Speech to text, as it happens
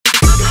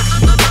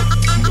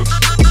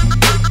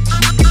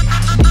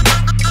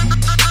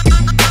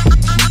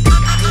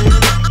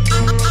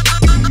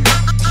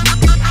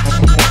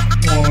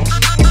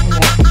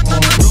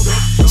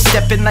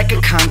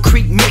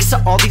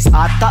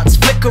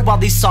quicker while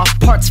these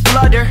soft parts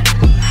flutter.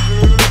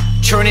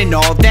 Churning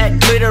all that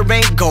glitter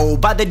ain't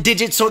gold by the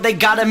digits, so they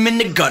got 'em in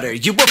the gutter.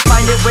 You will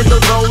find it when the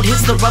road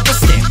hits the rubber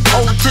stamp.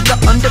 Hold to the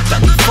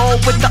underbelly,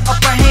 fold with the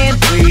upper hand,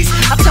 please.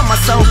 I tell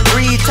myself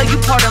breathe, tell you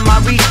part of my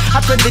reach.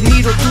 I thread the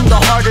needle through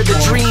the heart of the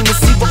dream and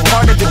see what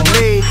part of it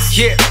bleeds.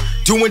 Yeah,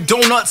 doing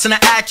donuts in an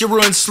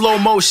Acura in slow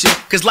motion,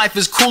 cause life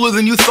is cooler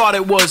than you thought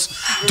it was.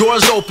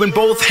 Doors open,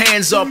 both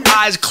hands up,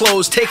 eyes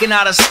closed, taking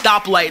out a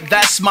stoplight,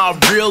 that's my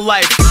real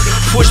life.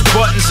 Push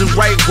buttons and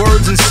write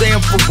words and say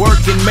 'em for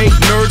work and make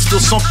nerds feel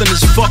something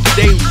as fuck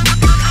daily.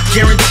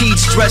 Guaranteed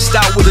stressed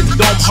out with a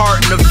dumb heart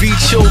and a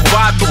V-chill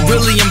vibe, but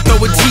really I'm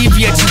throwing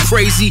TV at you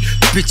crazy.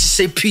 Bitches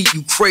say, Pete,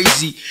 you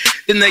crazy.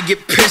 Then they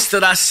get pissed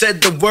that I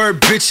said the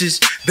word bitches.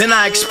 Then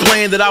I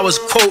explained that I was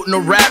quoting a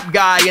rap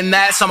guy, and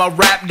that's how my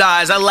rap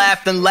dies. I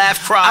laughed and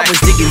laughed, cried. I was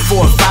digging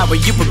for a fire where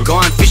you were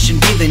gone, fishing,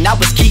 dealing. I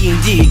was keying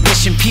the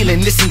ignition,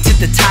 peeling, listen to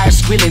the tires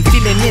squealing,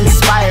 feeling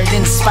inspired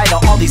in spite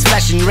of all these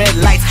flashing red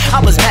lights. I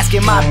was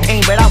masking my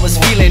pain, but I was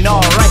feeling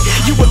alright.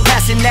 You were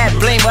passing that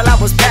blame while I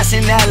was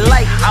passing that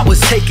light. I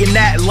was taking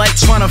that light,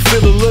 trying to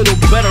feel a little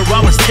better.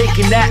 I was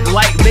taking that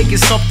light, making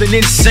something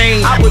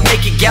insane. I would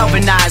make it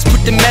galvanize,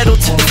 put the metal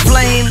to the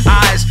flame.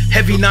 Eyes,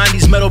 heavy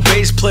 90s metal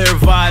bass player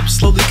vibe,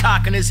 slowly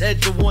cocking his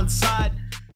head to one side.